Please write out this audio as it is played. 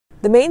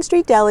The Main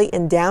Street Deli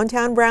in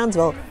downtown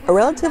Brownsville, a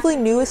relatively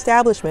new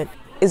establishment,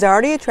 is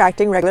already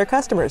attracting regular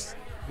customers.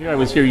 I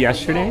was here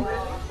yesterday,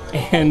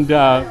 and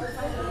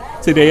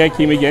today I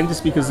came again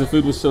just because the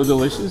food was so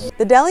delicious.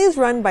 The deli is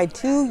run by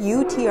two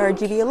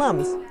UTRGV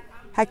alums,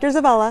 Hector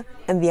Zavala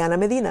and Diana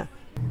Medina.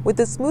 With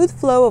the smooth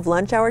flow of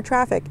lunch hour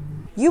traffic,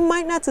 you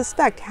might not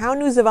suspect how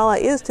new Zavala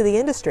is to the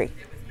industry.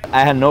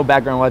 I had no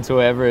background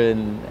whatsoever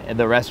in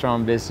the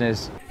restaurant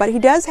business. But he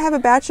does have a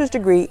bachelor's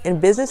degree in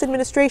business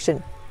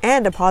administration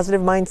and a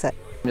positive mindset.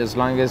 As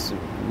long as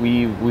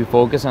we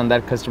focus on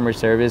that customer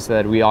service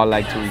that we all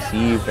like to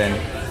receive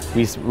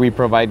and we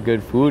provide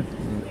good food,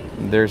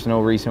 there's no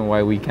reason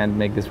why we can't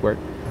make this work.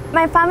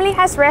 My family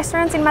has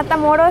restaurants in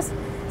Matamoros,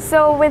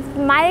 so with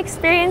my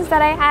experience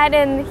that I had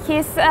and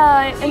his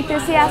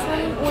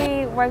enthusiasm,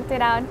 we worked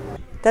it out.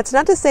 That's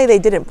not to say they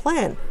didn't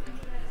plan.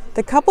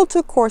 The couple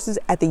took courses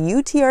at the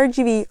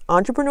UTRGV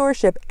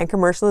Entrepreneurship and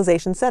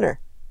Commercialization Center.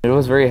 It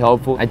was very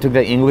helpful. I took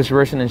the English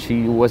version and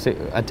she was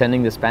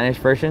attending the Spanish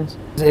versions.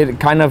 It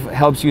kind of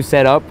helps you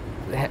set up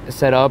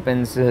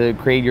and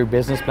create your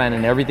business plan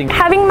and everything.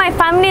 Having my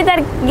family that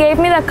gave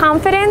me the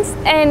confidence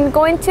and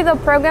going to the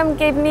program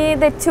gave me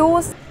the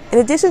tools. In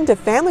addition to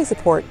family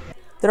support,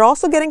 they're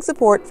also getting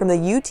support from the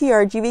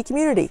UTRGV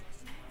community,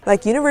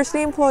 like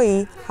university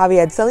employee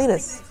Javier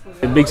Salinas.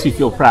 It makes me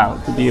feel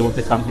proud to be able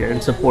to come here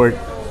and support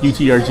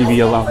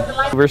UTRGV alum.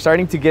 We're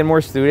starting to get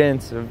more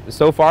students.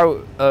 So far,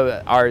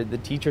 the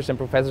teachers and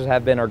professors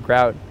have been our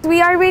crowd.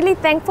 We are really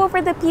thankful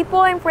for the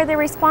people and for the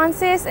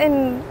responses,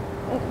 and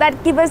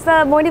that give us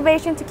the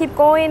motivation to keep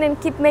going and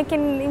keep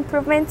making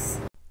improvements.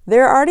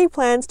 There are already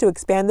plans to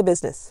expand the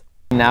business.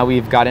 Now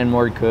we've gotten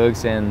more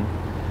cooks and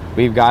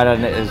we've got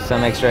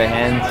some extra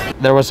hands.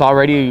 There was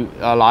already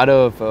a lot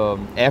of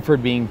effort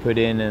being put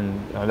in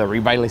the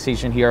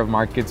revitalization here of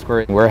Market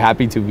Square. We're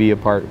happy to be a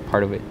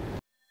part of it.